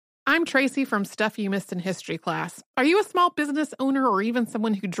I'm Tracy from Stuff You Missed in History class. Are you a small business owner or even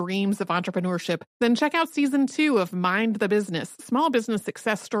someone who dreams of entrepreneurship? Then check out Season 2 of Mind the Business, small business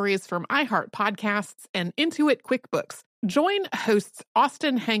success stories from iHeart Podcasts and Intuit QuickBooks. Join hosts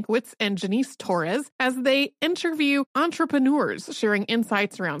Austin Hankwitz and Janice Torres as they interview entrepreneurs sharing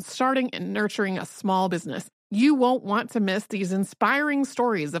insights around starting and nurturing a small business. You won't want to miss these inspiring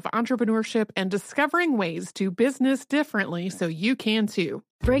stories of entrepreneurship and discovering ways to business differently so you can too.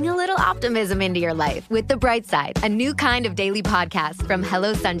 Bring a little optimism into your life with The Bright Side, a new kind of daily podcast from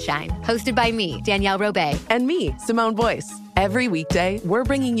Hello Sunshine, hosted by me, Danielle Robay. And me, Simone Boyce. Every weekday, we're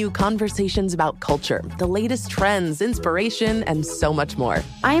bringing you conversations about culture, the latest trends, inspiration, and so much more.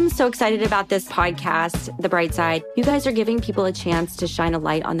 I am so excited about this podcast, The Bright Side. You guys are giving people a chance to shine a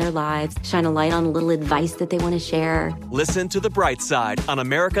light on their lives, shine a light on a little advice that they want to share. Listen to The Bright Side on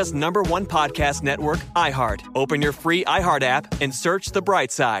America's #1 podcast network, iHeart. Open your free iHeart app and search The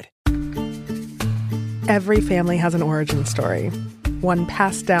Bright Side. Every family has an origin story, one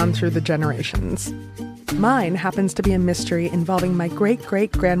passed down through the generations. Mine happens to be a mystery involving my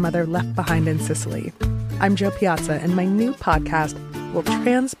great-great-grandmother left behind in Sicily. I'm Jo Piazza, and my new podcast will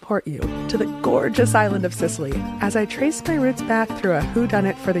transport you to the gorgeous island of Sicily as I trace my roots back through a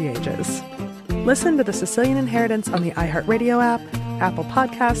whodunit for the ages. Listen to The Sicilian Inheritance on the iHeartRadio app, Apple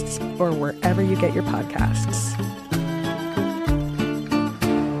Podcasts, or wherever you get your podcasts.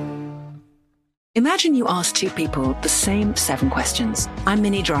 Imagine you ask two people the same 7 questions. I'm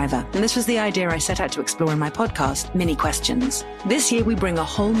Minnie Driver, and this was the idea I set out to explore in my podcast, Minnie Questions. This year, we bring a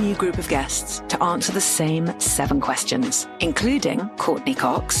whole new group of guests to answer the same 7 questions, including Courtney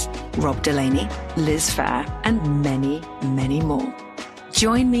Cox, Rob Delaney, Liz Phair, and many, many more.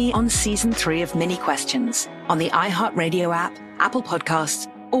 Join me on Season 3 of Minnie Questions on the iHeartRadio app, Apple Podcasts,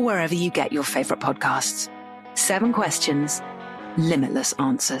 or wherever you get your favorite podcasts. 7 questions, limitless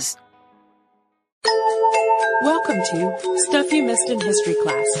answers. Welcome to Stuff You Missed in History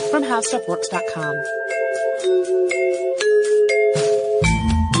class from HowStuffWorks.com.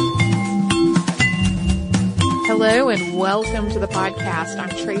 Hello and welcome to the podcast. I'm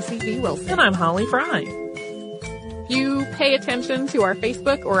Tracy V. Wilson. And I'm Holly Fry. If you pay attention to our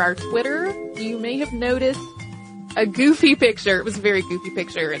Facebook or our Twitter, you may have noticed a goofy picture. It was a very goofy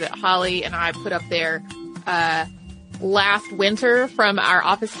picture that Holly and I put up there last winter from our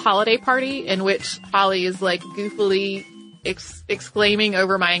office holiday party, in which Holly is like goofily exclaiming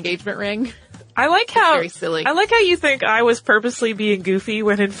over my engagement ring. I like how very silly. I like how you think I was purposely being goofy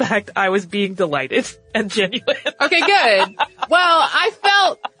when in fact I was being delighted and genuine. Okay, good. Well, I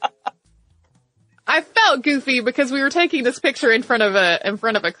felt goofy because we were taking this picture in front of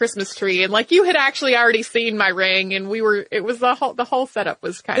a Christmas tree, and like you had actually already seen my ring, and it was the whole setup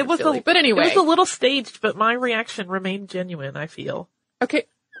was kind of silly. But anyway, it was a little staged, but my reaction remained genuine, I feel. Okay,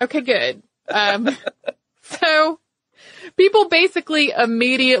 good. So people basically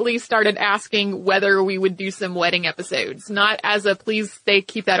immediately started asking whether we would do some wedding episodes, not as a please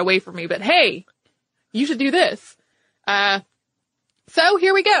keep that away from me, but hey, you should do this. So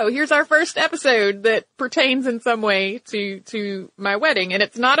here we go. Here's our first episode that pertains in some way to my wedding. And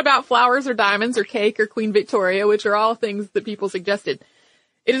it's not about flowers or diamonds or cake or Queen Victoria, which are all things that people suggested.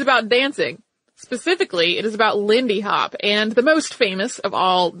 It is about dancing. Specifically, it is about Lindy Hop and the most famous of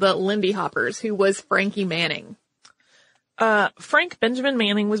all the Lindy Hoppers, who was Frankie Manning. Frank Benjamin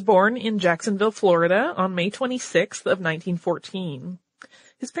Manning was born in Jacksonville, Florida on May 26th of 1914.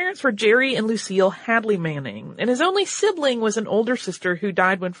 His parents were Jerry and Lucille Hadley Manning, and his only sibling was an older sister who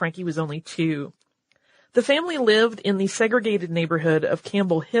died when Frankie was only 2. The family lived in the segregated neighborhood of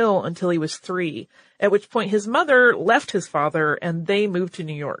Campbell Hill until he was 3, at which point his mother left his father and they moved to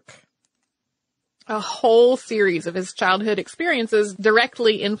New York. A whole series of his childhood experiences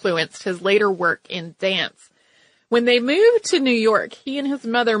directly influenced his later work in dance. When they moved to New York, he and his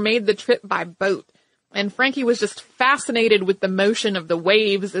mother made the trip by boat. And Frankie was just fascinated with the motion of the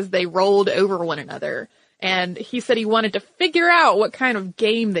waves as they rolled over one another. And he said he wanted to figure out what kind of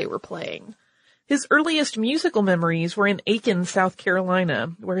game they were playing. His earliest musical memories were in Aiken, South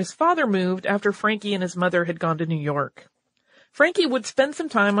Carolina, where his father moved after Frankie and his mother had gone to New York. Frankie would spend some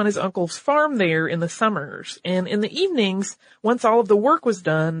time on his uncle's farm there in the summers, and in the evenings, once all of the work was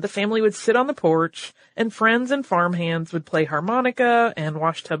done, the family would sit on the porch, and friends and farmhands would play harmonica and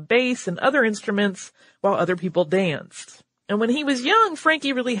washtub bass and other instruments while other people danced. And when he was young,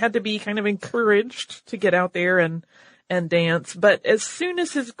 Frankie really had to be kind of encouraged to get out there and dance, but as soon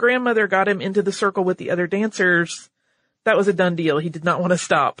as his grandmother got him into the circle with the other dancers, that was a done deal. He did not want to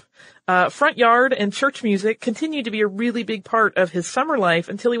stop. Front yard and church music continued to be a really big part of his summer life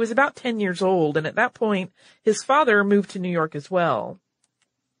until he was about 10 years old, and at that point, his father moved to New York as well.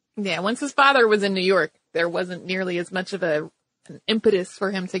 Yeah, once his father was in New York, there wasn't nearly as much of an impetus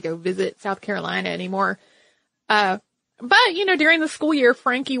for him to go visit South Carolina anymore. But, during the school year,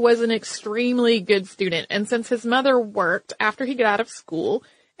 Frankie was an extremely good student. And since his mother worked after he got out of school,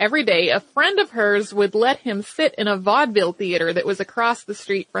 every day a friend of hers would let him sit in a vaudeville theater that was across the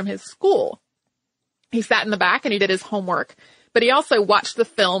street from his school. He sat in the back and he did his homework, but he also watched the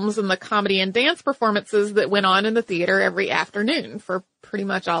films and the comedy and dance performances that went on in the theater every afternoon for pretty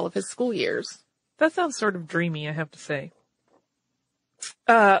much all of his school years. That sounds sort of dreamy, I have to say.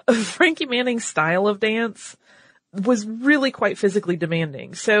 Frankie Manning's style of dance was really quite physically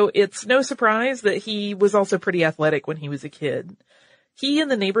demanding, so it's no surprise that he was also pretty athletic when he was a kid. He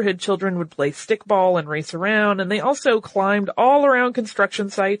and the neighborhood children would play stickball and race around, and they also climbed all around construction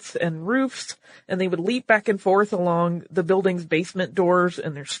sites and roofs, and they would leap back and forth along the building's basement doors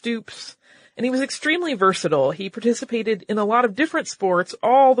and their stoops. And he was extremely versatile. He participated in a lot of different sports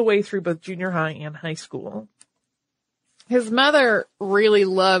all the way through both junior high and high school. His mother really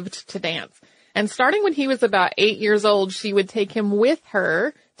loved to dance. And starting when he was about 8 years old, she would take him with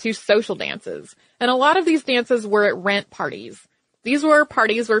her to social dances. And a lot of these dances were at rent parties. These were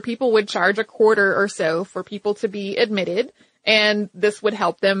parties where people would charge a quarter or so for people to be admitted, and this would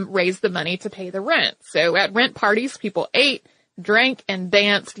help them raise the money to pay the rent. So at rent parties, people ate, drank, and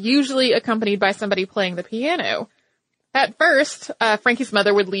danced, usually accompanied by somebody playing the piano. At first, Frankie's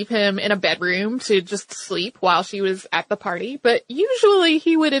mother would leave him in a bedroom to just sleep while she was at the party, but usually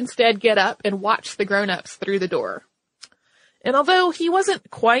he would instead get up and watch the grown-ups through the door. And although he wasn't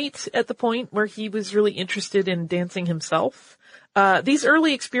quite at the point where he was really interested in dancing himself, these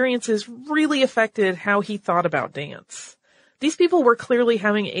early experiences really affected how he thought about dance. These people were clearly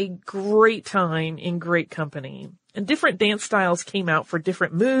having a great time in great company. And different dance styles came out for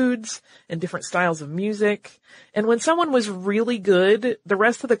different moods and different styles of music. And when someone was really good, the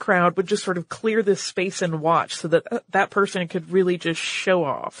rest of the crowd would just sort of clear this space and watch so that that person could really just show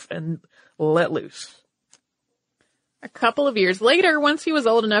off and let loose. A couple of years later, once he was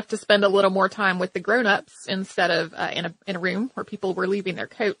old enough to spend a little more time with the grown-ups instead of in a room where people were leaving their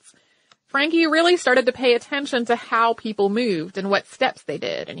coats, Frankie really started to pay attention to how people moved and what steps they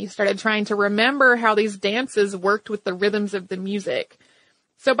did, and he started trying to remember how these dances worked with the rhythms of the music.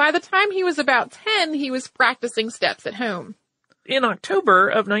 So by the time he was about 10, he was practicing steps at home. In October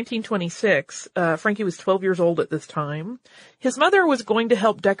of 1926, Frankie was 12 years old at this time. His mother was going to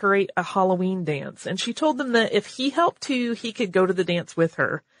help decorate a Halloween dance, and she told them that if he helped too, he could go to the dance with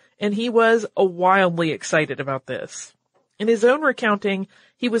her. And he was wildly excited about this. In his own recounting,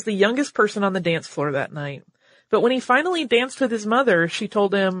 he was the youngest person on the dance floor that night. But when he finally danced with his mother, she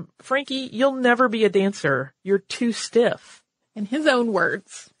told him, "Frankie, you'll never be a dancer. You're too stiff." In his own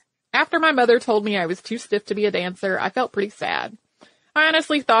words, "After my mother told me I was too stiff to be a dancer, I felt pretty sad. I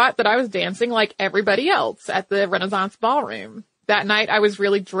honestly thought that I was dancing like everybody else at the Renaissance Ballroom. That night I was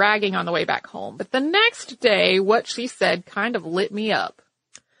really dragging on the way back home. But the next day, what she said kind of lit me up."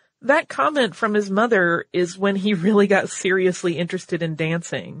 That comment from his mother is when he really got seriously interested in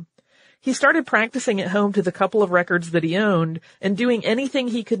dancing. He started practicing at home to the couple of records that he owned and doing anything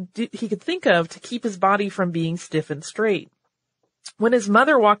he could think of to keep his body from being stiff and straight. When his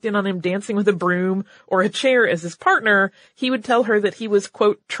mother walked in on him dancing with a broom or a chair as his partner, he would tell her that he was,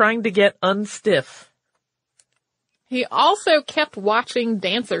 quote, trying to get unstiff. He also kept watching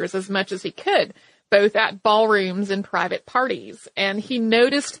dancers as much as he could, both at ballrooms and private parties, and he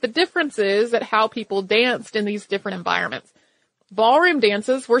noticed the differences at how people danced in these different environments. Ballroom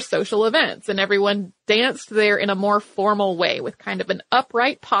dances were social events, and everyone danced there in a more formal way with kind of an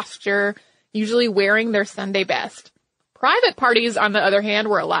upright posture, usually wearing their Sunday best. Private parties, on the other hand,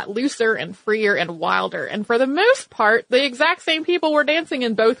 were a lot looser and freer and wilder, and for the most part, the exact same people were dancing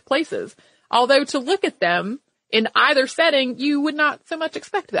in both places, although to look at them in either setting, you would not so much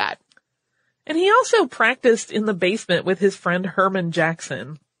expect that. And he also practiced in the basement with his friend Herman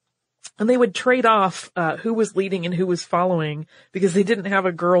Jackson. And they would trade off who was leading and who was following because they didn't have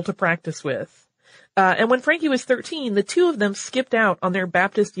a girl to practice with. And when Frankie was 13, the two of them skipped out on their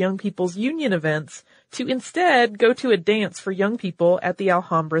Baptist Young People's Union events to instead go to a dance for young people at the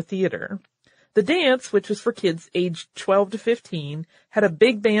Alhambra Theater. The dance, which was for kids aged 12 to 15, had a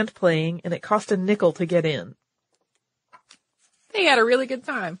big band playing, and it cost a nickel to get in. They had a really good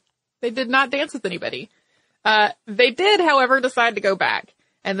time. They did not dance with anybody. They did, however, decide to go back,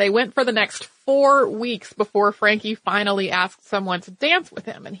 and they went for the next 4 weeks before Frankie finally asked someone to dance with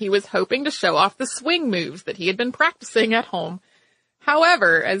him, and he was hoping to show off the swing moves that he had been practicing at home.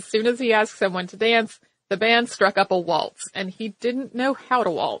 However, as soon as he asked someone to dance, the band struck up a waltz, and he didn't know how to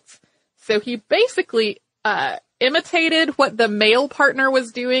waltz. So he basically imitated what the male partner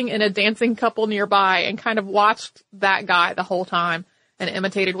was doing in a dancing couple nearby and kind of watched that guy the whole time and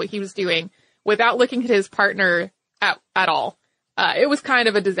imitated what he was doing without looking at his partner at all. It was kind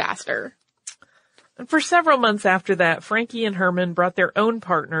of a disaster. And for several months after that, Frankie and Herman brought their own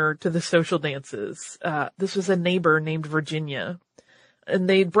partner to the social dances. This was a neighbor named Virginia. And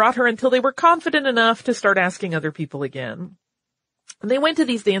they brought her until they were confident enough to start asking other people again. And they went to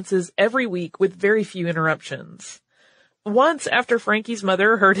these dances every week with very few interruptions. Once, after Frankie's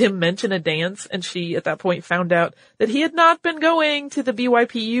mother heard him mention a dance, and she at that point found out that he had not been going to the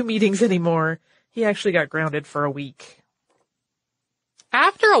BYPU meetings anymore, he actually got grounded for a week.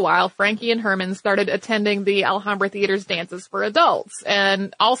 After a while, Frankie and Herman started attending the Alhambra Theater's dances for adults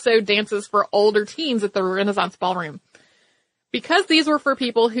and also dances for older teens at the Renaissance Ballroom. Because these were for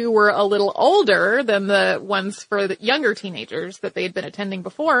people who were a little older than the ones for the younger teenagers that they had been attending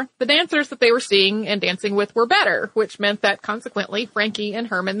before, the dancers that they were seeing and dancing with were better, which meant that consequently Frankie and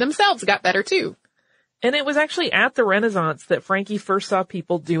Herman themselves got better too. And it was actually at the Renaissance that Frankie first saw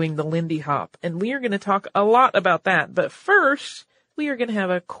people doing the Lindy Hop, and we are going to talk a lot about that. But first, we are going to have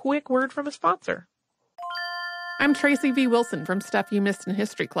a quick word from a sponsor. I'm Tracy V. Wilson from Stuff You Missed in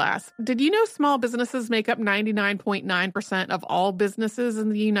History Class. Did you know small businesses make up 99.9% of all businesses in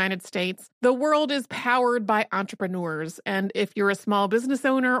the United States? The world is powered by entrepreneurs, and if you're a small business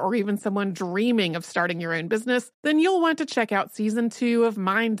owner or even someone dreaming of starting your own business, then you'll want to check out Season 2 of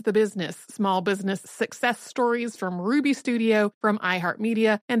Mind the Business, Small Business Success Stories from Ruby Studio, from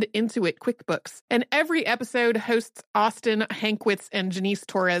iHeartMedia, and Intuit QuickBooks. And every episode, hosts Austin Hankwitz and Janice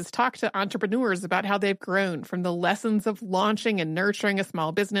Torres talk to entrepreneurs about how they've grown from the lessons of launching and nurturing a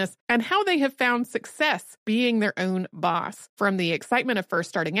small business and how they have found success being their own boss. From the excitement of first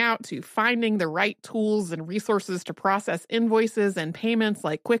starting out to finding the right tools and resources to process invoices and payments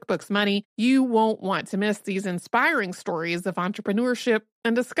like QuickBooks Money, you won't want to miss these inspiring stories of entrepreneurship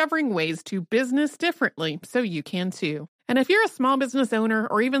and discovering ways to business differently so you can too. And if you're a small business owner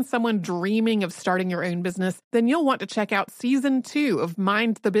or even someone dreaming of starting your own business, then you'll want to check out Season 2 of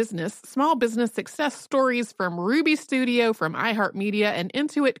Mind the Business, Small Business Success Stories from Ruby Studio, from iHeartMedia, and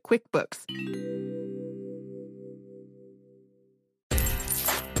Intuit QuickBooks.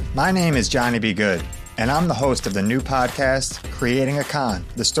 My name is Johnny B. Good, and I'm the host of the new podcast, Creating a Con,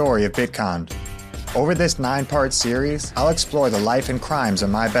 the story of Bitcon. Over this 9-part series, I'll explore the life and crimes of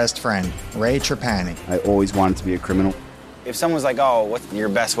my best friend, Ray Trapani. I always wanted to be a criminal. If someone's like, oh, what's your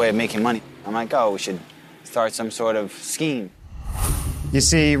best way of making money? I'm like, oh, we should start some sort of scheme. You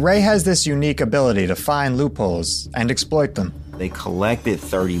see, Ray has this unique ability to find loopholes and exploit them. They collected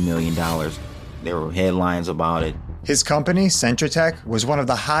 $30 million. There were headlines about it. His company, Centratech, was one of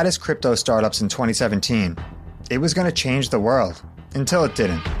the hottest crypto startups in 2017. It was going to change the world, until it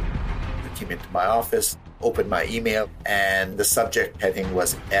didn't. I came into my office, opened my email, and the subject heading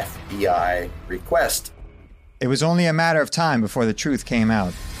was FBI request. It was only a matter of time before the truth came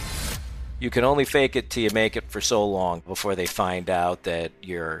out. You can only fake it till you make it for so long before they find out that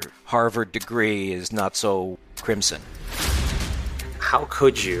your Harvard degree is not so crimson. How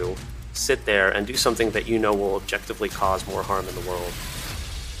could you sit there and do something that you know will objectively cause more harm in the world?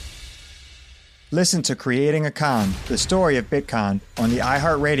 Listen to Creating a Con, the story of Bitcon, on the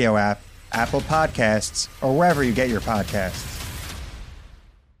iHeartRadio app, Apple Podcasts, or wherever you get your podcasts.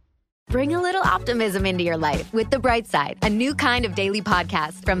 Bring a little optimism into your life with The Bright Side, a new kind of daily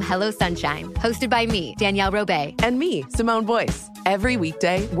podcast from Hello Sunshine, hosted by me, Danielle Robay. And me, Simone Boyce. Every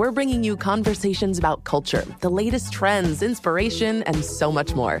weekday, we're bringing you conversations about culture, the latest trends, inspiration, and so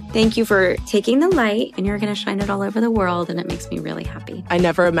much more. Thank you for taking the light, and you're going to shine it all over the world, and it makes me really happy. I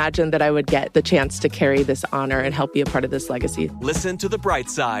never imagined that I would get the chance to carry this honor and help be a part of this legacy. Listen to The Bright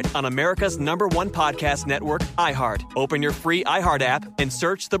Side on America's #1 podcast network, iHeart. Open your free iHeart app and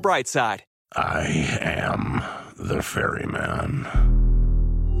search The Bright Side. I am the ferryman.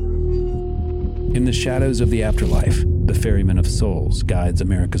 In the shadows of the afterlife, the Ferryman of Souls guides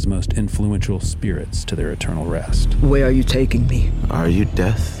America's most influential spirits to their eternal rest. Where are you taking me? Are you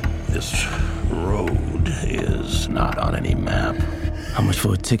death? This road is not on any map. How much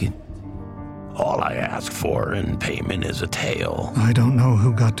for a ticket? All I ask for in payment is a tale. I don't know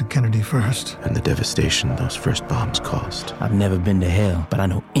who got to Kennedy first. And the devastation those first bombs caused. I've never been to hell, but I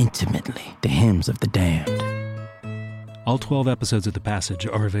know intimately the hymns of the damned. All 12 episodes of The Passage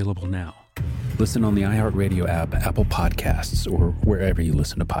are available now. Listen on the iHeartRadio app, Apple Podcasts, or wherever you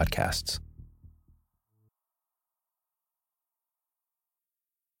listen to podcasts.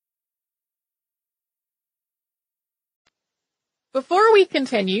 Before we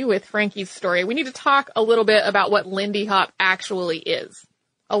continue with Frankie's story, we need to talk a little bit about what Lindy Hop actually is.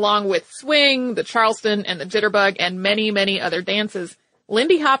 Along with swing, the Charleston, and the jitterbug, and many, many other dances,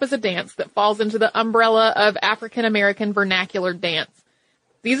 Lindy Hop is a dance that falls into the umbrella of African American vernacular dance.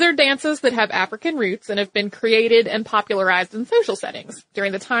 These are dances that have African roots and have been created and popularized in social settings.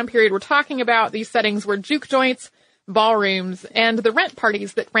 During the time period we're talking about, these settings were juke joints, ballrooms, and the rent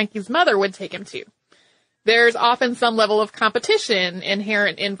parties that Frankie's mother would take him to. There's often some level of competition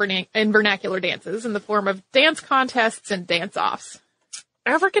inherent in vernacular dances in the form of dance contests and dance-offs.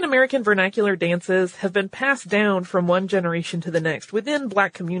 African American vernacular dances have been passed down from one generation to the next within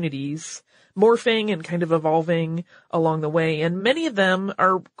Black communities, morphing and kind of evolving along the way, and many of them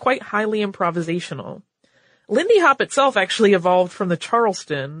are quite highly improvisational. Lindy Hop itself actually evolved from the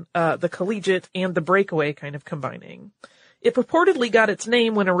Charleston, the collegiate, and the breakaway kind of combining. It purportedly got its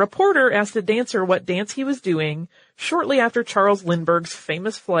name when a reporter asked a dancer what dance he was doing shortly after Charles Lindbergh's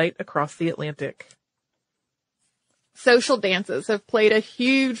famous flight across the Atlantic. Social dances have played a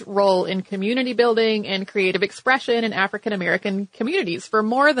huge role in community building and creative expression in African American communities for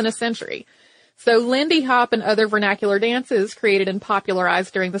more than a century. So Lindy Hop and other vernacular dances created and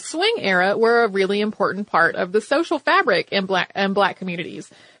popularized during the swing era were a really important part of the social fabric in Black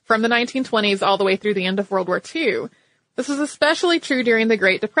communities from the 1920s all the way through the end of World War II. This was especially true during the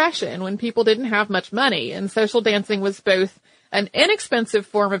Great Depression when people didn't have much money, and social dancing was both an inexpensive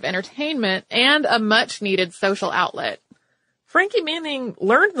form of entertainment and a much-needed social outlet. Frankie Manning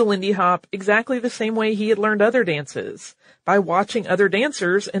learned the Lindy Hop exactly the same way he had learned other dances, by watching other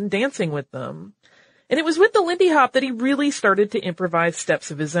dancers and dancing with them. And it was with the Lindy Hop that he really started to improvise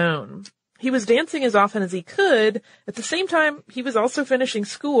steps of his own. He was dancing as often as he could. At the same time, he was also finishing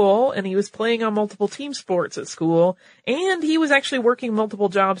school, and he was playing on multiple team sports at school, and he was actually working multiple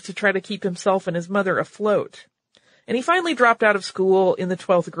jobs to try to keep himself and his mother afloat. And he finally dropped out of school in the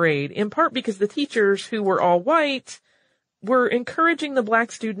 12th grade, in part because the teachers, who were all white, were encouraging the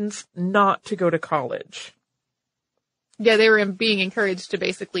Black students not to go to college. Yeah, they were being encouraged to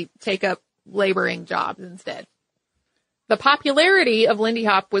basically take up laboring jobs instead. The popularity of Lindy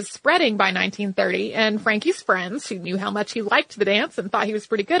Hop was spreading by 1930, and Frankie's friends, who knew how much he liked the dance and thought he was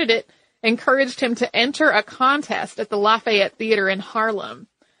pretty good at it, encouraged him to enter a contest at the Lafayette Theater in Harlem.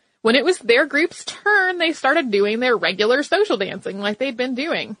 When it was their group's turn, they started doing their regular social dancing like they'd been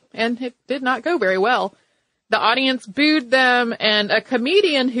doing, and it did not go very well. The audience booed them, and a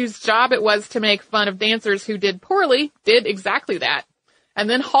comedian whose job it was to make fun of dancers who did poorly did exactly that, and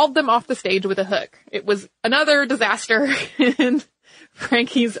then hauled them off the stage with a hook. It was another disaster in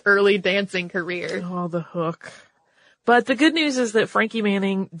Frankie's early dancing career. Oh, the hook. But the good news is that Frankie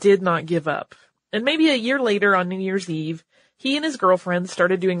Manning did not give up. And maybe a year later on New Year's Eve, he and his girlfriend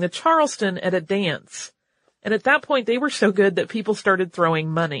started doing the Charleston at a dance. And at that point, they were so good that people started throwing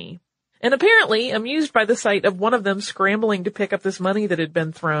money. And apparently, amused by the sight of one of them scrambling to pick up this money that had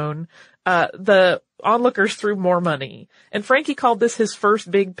been thrown, the onlookers threw more money. And Frankie called this his first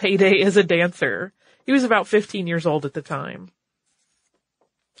big payday as a dancer. He was about 15 years old at the time.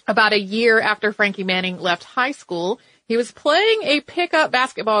 About a year after Frankie Manning left high school, he was playing a pickup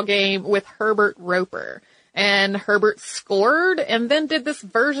basketball game with Herbert Roper. And Herbert scored and then did this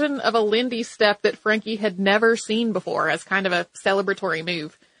version of a Lindy step that Frankie had never seen before as kind of a celebratory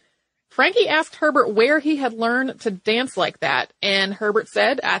move. Frankie asked Herbert where he had learned to dance like that, and Herbert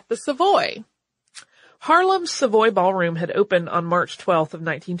said at the Savoy. Harlem's Savoy Ballroom had opened on March 12th of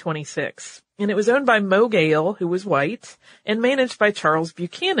 1926, and it was owned by Mo Gale, who was white, and managed by Charles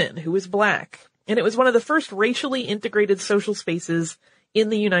Buchanan, who was Black. And it was one of the first racially integrated social spaces in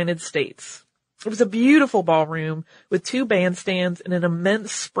the United States. It was a beautiful ballroom with 2 bandstands and an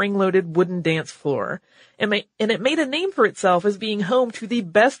immense spring-loaded wooden dance floor. And it made a name for itself as being home to the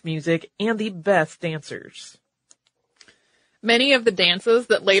best music and the best dancers. Many of the dances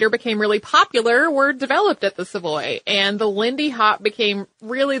that later became really popular were developed at the Savoy, and the Lindy Hop became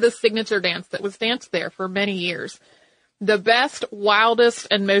really the signature dance that was danced there for many years. The best, wildest,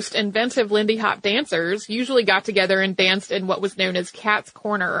 and most inventive Lindy Hop dancers usually got together and danced in what was known as Cat's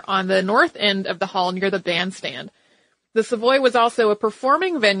Corner on the north end of the hall near the bandstand. The Savoy was also a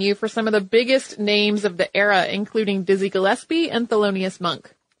performing venue for some of the biggest names of the era, including Dizzy Gillespie and Thelonious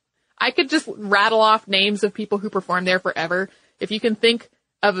Monk. I could just rattle off names of people who performed there forever. If you can think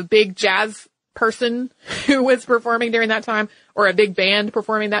of a big jazz person who was performing during that time, or a big band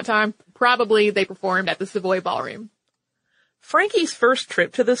performing that time, probably they performed at the Savoy Ballroom. Frankie's first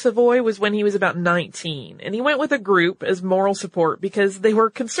trip to the Savoy was when he was about 19, and he went with a group as moral support because they were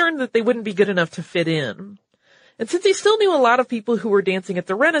concerned that they wouldn't be good enough to fit in. And since he still knew a lot of people who were dancing at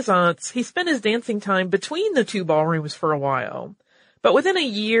the Renaissance, he spent his dancing time between the 2 ballrooms for a while. But within a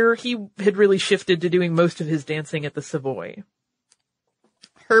year, he had really shifted to doing most of his dancing at the Savoy.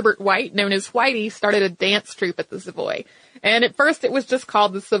 Herbert White, known as Whitey, started a dance troupe at the Savoy. And at first it was just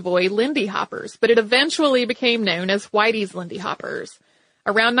called the Savoy Lindy Hoppers, but it eventually became known as Whitey's Lindy Hoppers.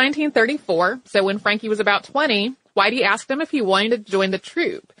 Around 1934, so when Frankie was about 20, Whitey asked him if he wanted to join the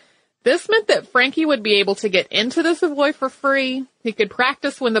troupe. This meant that Frankie would be able to get into the Savoy for free, he could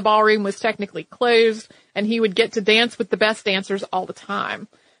practice when the ballroom was technically closed, and he would get to dance with the best dancers all the time.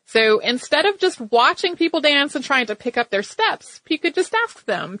 So instead of just watching people dance and trying to pick up their steps, he could just ask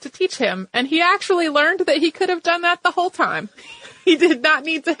them to teach him, and he actually learned that he could have done that the whole time. He did not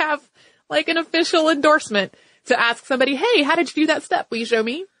need to have, like, an official endorsement to ask somebody, hey, how did you do that step? Will you show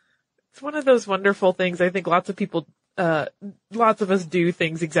me? It's one of those wonderful things. I think lots of us do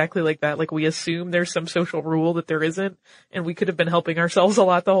things exactly like that. Like we assume there's some social rule that there isn't, and we could have been helping ourselves a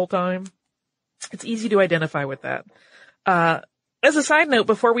lot the whole time. It's easy to identify with that. As a side note,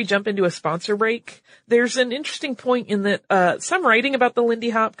 before we jump into a sponsor break, there's an interesting point in that some writing about the Lindy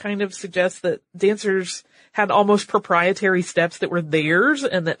Hop kind of suggests that dancers had almost proprietary steps that were theirs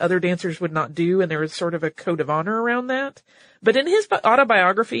and that other dancers would not do, and there was sort of a code of honor around that. But in his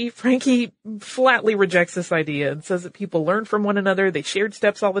autobiography, Frankie flatly rejects this idea and says that people learned from one another, they shared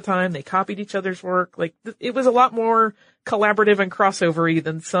steps all the time, they copied each other's work. Like, it was a lot more collaborative and crossover-y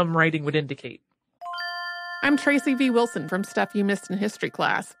than some writing would indicate. I'm Tracy V. Wilson from Stuff You Missed in History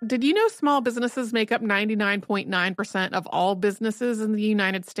Class. Did you know small businesses make up 99.9% of all businesses in the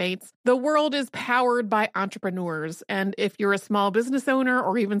United States? The world is powered by entrepreneurs, and if you're a small business owner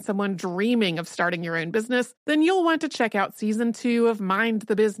or even someone dreaming of starting your own business, then you'll want to check out Season 2 of Mind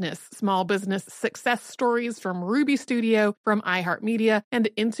the Business, small business success stories from Ruby Studio, from iHeartMedia, and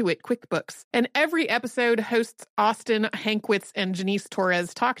Intuit QuickBooks. And every episode, hosts Austin Hankwitz and Janice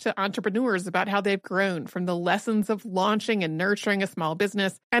Torres talk to entrepreneurs about how they've grown from the lessons of launching and nurturing a small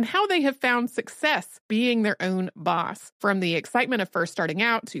business and how they have found success being their own boss. From the excitement of first starting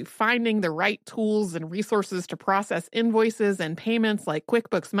out to finding the right tools and resources to process invoices and payments like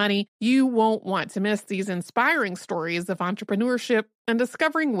QuickBooks Money, you won't want to miss these inspiring stories of entrepreneurship and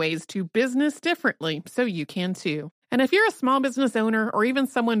discovering ways to business differently so you can too. And if you're a small business owner or even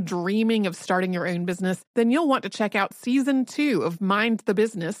someone dreaming of starting your own business, then you'll want to check out Season 2 of Mind the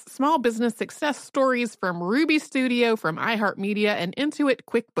Business, small business success stories from Ruby Studio, from iHeartMedia, and Intuit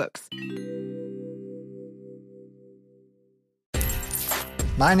QuickBooks.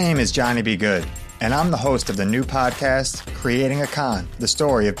 My name is Johnny B. Good, and I'm the host of the new podcast, Creating a Con, the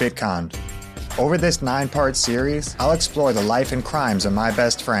story of Bitcon. Over this 9-part series, I'll explore the life and crimes of my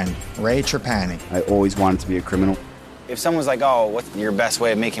best friend, Ray Trapani. I always wanted to be a criminal. If someone's like, oh, what's your best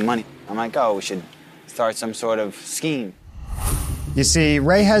way of making money? I'm like, oh, we should start some sort of scheme. You see,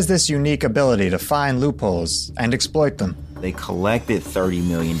 Ray has this unique ability to find loopholes and exploit them. They collected $30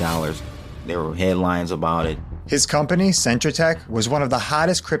 million. There were headlines about it. His company, Centratech, was one of the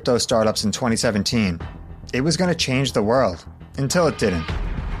hottest crypto startups in 2017. It was going to change the world, until it didn't.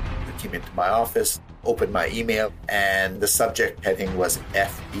 I came into my office, opened my email, and the subject heading was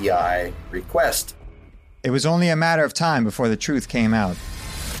FBI request. It was only a matter of time before the truth came out.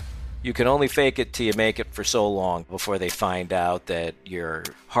 You can only fake it till you make it for so long before they find out that your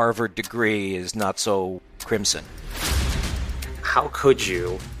Harvard degree is not so crimson. How could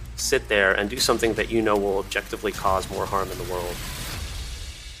you sit there and do something that you know will objectively cause more harm in the world?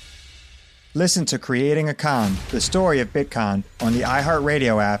 Listen to Creating a Con, the story of Bitcon, on the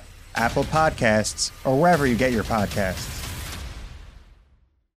iHeartRadio app, Apple Podcasts, or wherever you get your podcasts.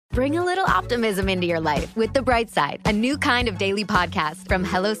 Bring a little optimism into your life with The Bright Side, a new kind of daily podcast from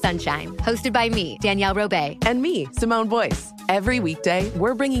Hello Sunshine, hosted by me, Danielle Robay. And me, Simone Boyce. Every weekday,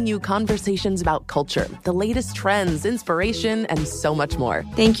 we're bringing you conversations about culture, the latest trends, inspiration, and so much more.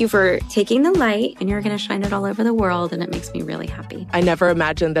 Thank you for taking the light, and you're going to shine it all over the world, and it makes me really happy. I never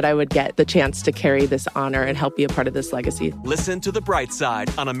imagined that I would get the chance to carry this honor and help be a part of this legacy. Listen to The Bright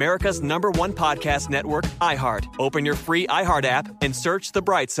Side on America's #1 podcast network, iHeart. Open your free iHeart app and search The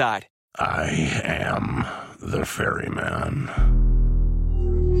Bright Side. I am the ferryman.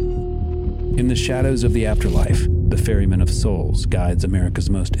 In the shadows of the afterlife, the Ferryman of Souls guides America's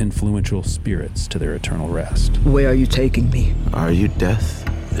most influential spirits to their eternal rest. Where are you taking me? Are you death?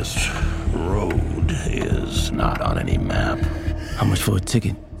 This road is not on any map. How much for a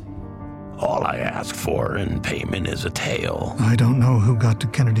ticket? All I ask for in payment is a tale. I don't know who got to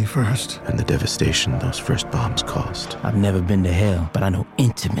Kennedy first. And the devastation those first bombs caused. I've never been to hell, but I know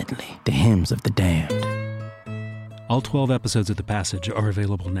intimately the hymns of the damned. All 12 episodes of The Passage are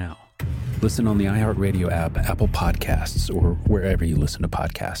available now. Listen on the iHeartRadio app, Apple Podcasts, or wherever you listen to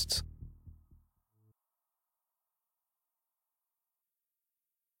podcasts.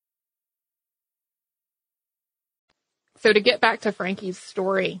 So to get back to Frankie's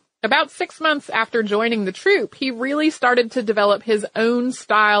story, about 6 months after joining the troupe, he really started to develop his own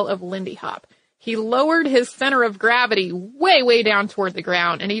style of Lindy Hop. He lowered his center of gravity way, way down toward the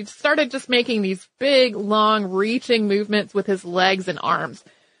ground, and he started just making these big, long, reaching movements with his legs and arms.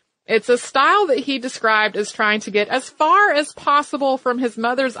 It's a style that he described as trying to get as far as possible from his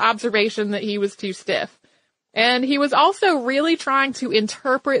mother's observation that he was too stiff. And he was also really trying to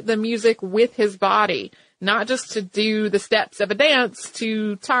interpret the music with his body, not just to do the steps of a dance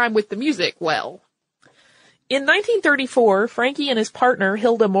to time with the music well. In 1934, Frankie and his partner,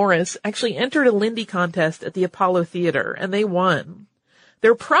 Hilda Morris, actually entered a Lindy contest at the Apollo Theater, and they won.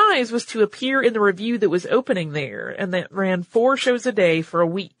 Their prize was to appear in the revue that was opening there, and that ran 4 shows a day for a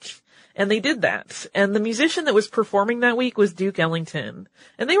week. And they did that. And the musician that was performing that week was Duke Ellington.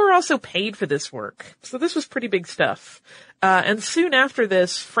 And they were also paid for this work. So this was pretty big stuff. And soon after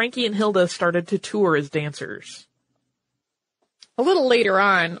this, Frankie and Hilda started to tour as dancers. A little later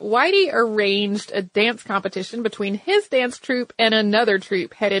on, Whitey arranged a dance competition between his dance troupe and another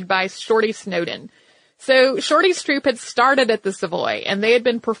troupe headed by Shorty Snowden. So Shorty's troupe had started at the Savoy, and they had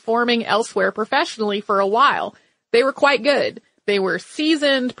been performing elsewhere professionally for a while. They were quite good. They were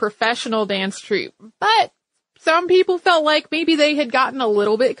seasoned professional dance troupe, but some people felt like maybe they had gotten a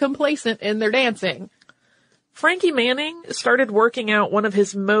little bit complacent in their dancing. Frankie Manning started working out one of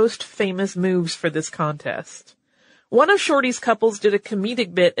his most famous moves for this contest. One of Shorty's couples did a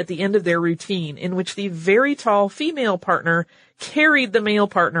comedic bit at the end of their routine in which the very tall female partner carried the male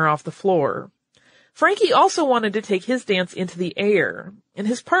partner off the floor. Frankie also wanted to take his dance into the air, and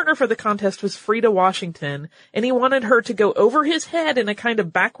his partner for the contest was Frida Washington, and he wanted her to go over his head in a kind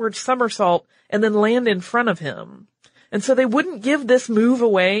of backward somersault and then land in front of him. And so they wouldn't give this move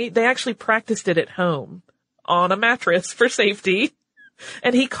away. They actually practiced it at home on a mattress for safety,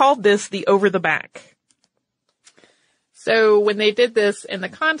 and he called this the over the back. So when they did this in the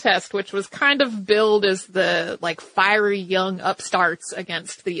contest, which was kind of billed as the fiery young upstarts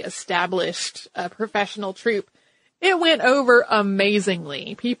against the established professional troupe, it went over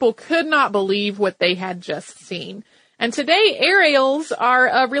amazingly. People could not believe what they had just seen. And today, aerials are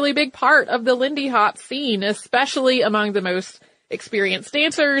a really big part of the Lindy Hop scene, especially among the most experienced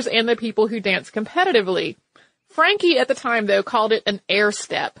dancers and the people who dance competitively. Frankie at the time, though, called it an air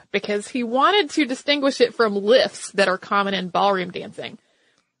step because he wanted to distinguish it from lifts that are common in ballroom dancing.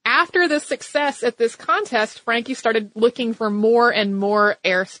 After the success at this contest, Frankie started looking for more and more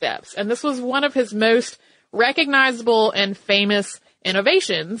air steps, and this was one of his most recognizable and famous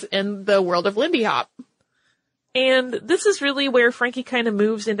innovations in the world of Lindy Hop. And this is really where Frankie kind of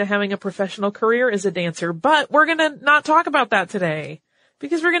moves into having a professional career as a dancer, but we're going to not talk about that today.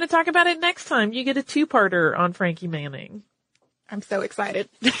 Because we're going to talk about it next time. You get a 2-parter on Frankie Manning. I'm so excited.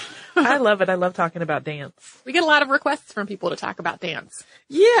 I love it. I love talking about dance. We get a lot of requests from people to talk about dance.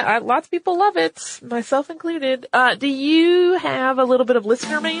 Yeah, lots of people love it, myself included. Do you have a little bit of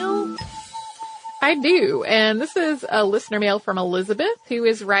listener mail? I do. And this is a listener mail from Elizabeth, who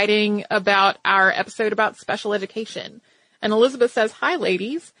is writing about our episode about special education. And Elizabeth says, "Hi,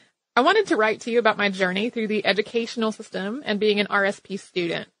 ladies. I wanted to write to you about my journey through the educational system and being an RSP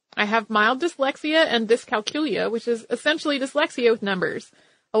student. I have mild dyslexia and dyscalculia, which is essentially dyslexia with numbers,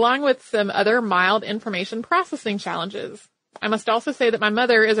 along with some other mild information processing challenges. I must also say that my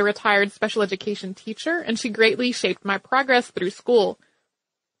mother is a retired special education teacher, and she greatly shaped my progress through school.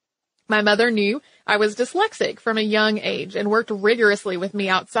 My mother knew I was dyslexic from a young age and worked rigorously with me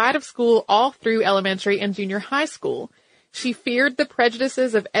outside of school all through elementary and junior high school. She feared the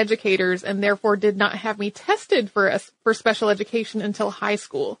prejudices of educators and therefore did not have me tested for special education until high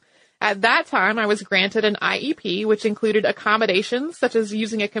school. At that time, I was granted an IEP, which included accommodations such as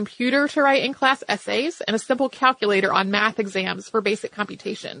using a computer to write in-class essays and a simple calculator on math exams for basic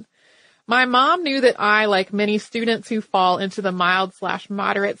computation. My mom knew that I, like many students who fall into the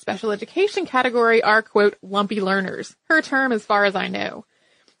mild/moderate special education category, are, quote, lumpy learners, her term as far as I know.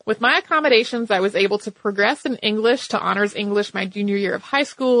 With my accommodations, I was able to progress in English to honors English my junior year of high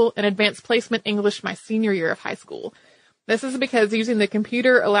school and advanced placement English my senior year of high school. This is because using the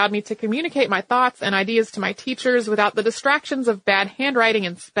computer allowed me to communicate my thoughts and ideas to my teachers without the distractions of bad handwriting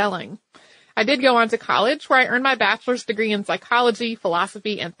and spelling. I did go on to college, where I earned my bachelor's degree in psychology,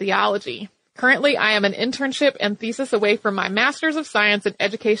 philosophy, and theology. Currently, I am an internship and thesis away from my master's of science in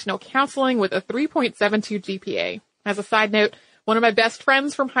educational counseling with a 3.72 GPA. As a side note, one of my best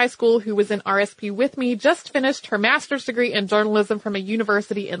friends from high school who was in RSP with me just finished her master's degree in journalism from a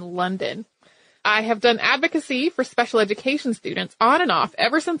university in London. I have done advocacy for special education students on and off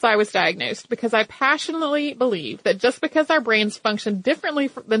ever since I was diagnosed because I passionately believe that just because our brains function differently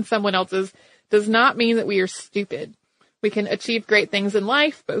than someone else's does not mean that we are stupid. We can achieve great things in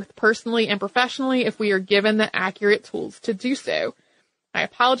life, both personally and professionally, if we are given the accurate tools to do so. I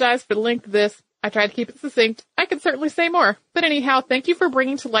apologize for the length of this. I tried to keep it succinct. I could certainly say more. But anyhow, thank you for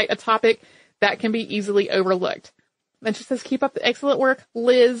bringing to light a topic that can be easily overlooked. Then she says, keep up the excellent work,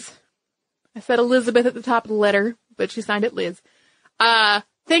 Liz. I said Elizabeth at the top of the letter, but she signed it Liz.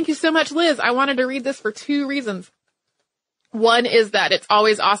 Thank you so much, Liz. I wanted to read this for 2 reasons. One is that it's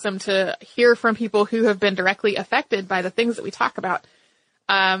always awesome to hear from people who have been directly affected by the things that we talk about.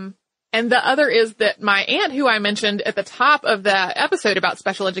 And the other is that my aunt, who I mentioned at the top of the episode about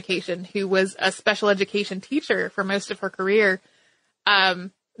special education, who was a special education teacher for most of her career,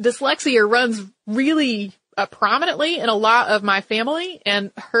 dyslexia runs really prominently in a lot of my family,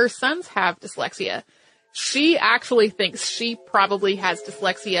 and her sons have dyslexia. She actually thinks she probably has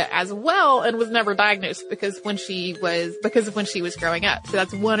dyslexia as well and was never diagnosed because of when she was growing up. So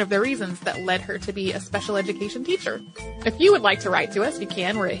that's one of the reasons that led her to be a special education teacher. If you would like to write to us, you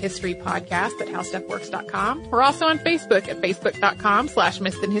can. We're at historypodcast@howstuffworks.com. We're also on Facebook at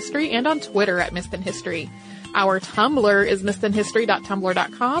facebook.com/missedinhistory and on Twitter at missedinhistory. Our Tumblr is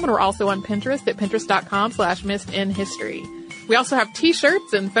missedinhistory.tumblr.com, and we're also on Pinterest at pinterest.com/missedinhistory. We also have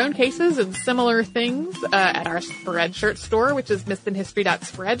t-shirts and phone cases and similar things at our Spreadshirt store, which is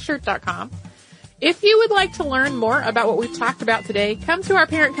missedinhistory.spreadshirt.com. If you would like to learn more about what we've talked about today, come to our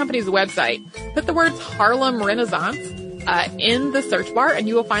parent company's website. Put the words Harlem Renaissance in the search bar, and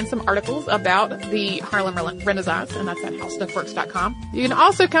you will find some articles about the Harlem Renaissance, and that's at howstuffworks.com. You can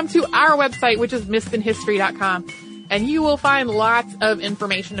also come to our website, which is missedinhistory.com. And you will find lots of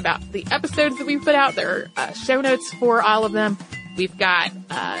information about the episodes that we've put out. There are show notes for all of them. We've got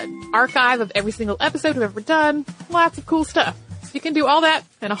an archive of every single episode we've ever done. Lots of cool stuff. So you can do all that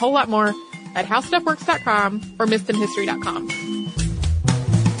and a whole lot more at howstuffworks.com or missedinhistory.com.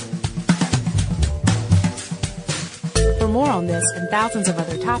 For more on this and thousands of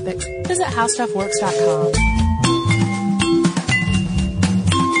other topics, visit howstuffworks.com.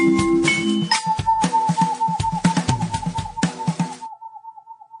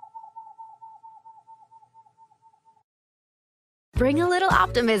 Bring a little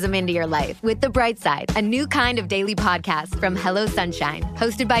optimism into your life with The Bright Side, a new kind of daily podcast from Hello Sunshine,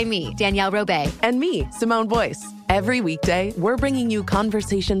 hosted by me, Danielle Robay. And me, Simone Boyce. Every weekday, we're bringing you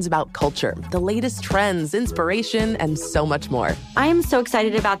conversations about culture, the latest trends, inspiration, and so much more. I am so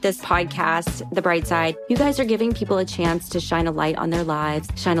excited about this podcast, The Bright Side. You guys are giving people a chance to shine a light on their lives,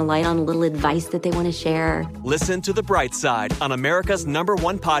 shine a light on a little advice that they want to share. Listen to The Bright Side on America's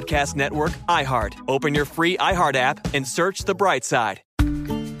 #1 podcast network, iHeart. Open your free iHeart app and search The Bright Side.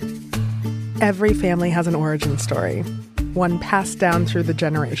 Every family has an origin story, one passed down through the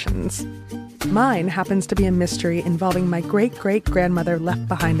generations. Mine happens to be a mystery involving my great-great-grandmother left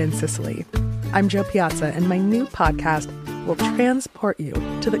behind in Sicily. I'm Jo Piazza, and my new podcast will transport you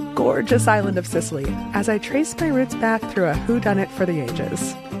to the gorgeous island of Sicily as I trace my roots back through a whodunit for the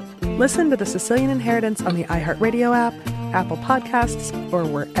ages. Listen to The Sicilian Inheritance on the iHeartRadio app, Apple Podcasts, or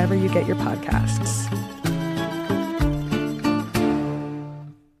wherever you get your podcasts.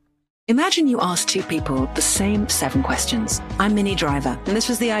 Imagine you ask 2 people the same 7 questions. I'm Minnie Driver, and this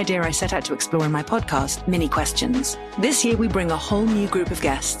was the idea I set out to explore in my podcast, Mini Questions. This year, we bring a whole new group of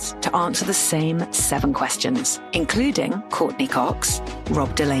guests to answer the same 7 questions, including Courtney Cox,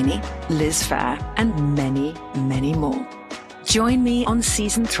 Rob Delaney, Liz Phair, and many, many more. Join me on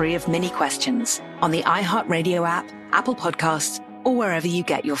Season 3 of Mini Questions on the iHeartRadio app, Apple Podcasts, or wherever you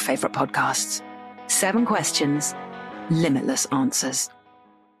get your favorite podcasts. 7 questions, limitless answers.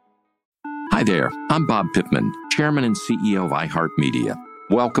 Hi there, I'm Bob Pittman, Chairman and CEO of iHeartMedia.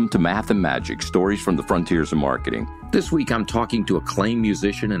 Welcome to Math and Magic, Stories from the Frontiers of Marketing. This week I'm talking to acclaimed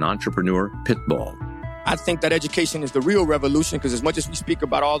musician and entrepreneur, Pitbull. I think that education is the real revolution because as much as we speak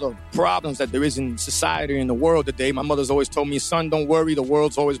about all the problems that there is in society and the world today, my mother's always told me, son, don't worry, the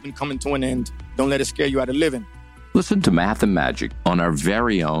world's always been coming to an end. Don't let it scare you out of living. Listen to Math and Magic on our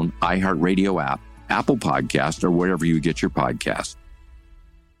very own iHeartRadio app, Apple Podcasts, or wherever you get your podcasts.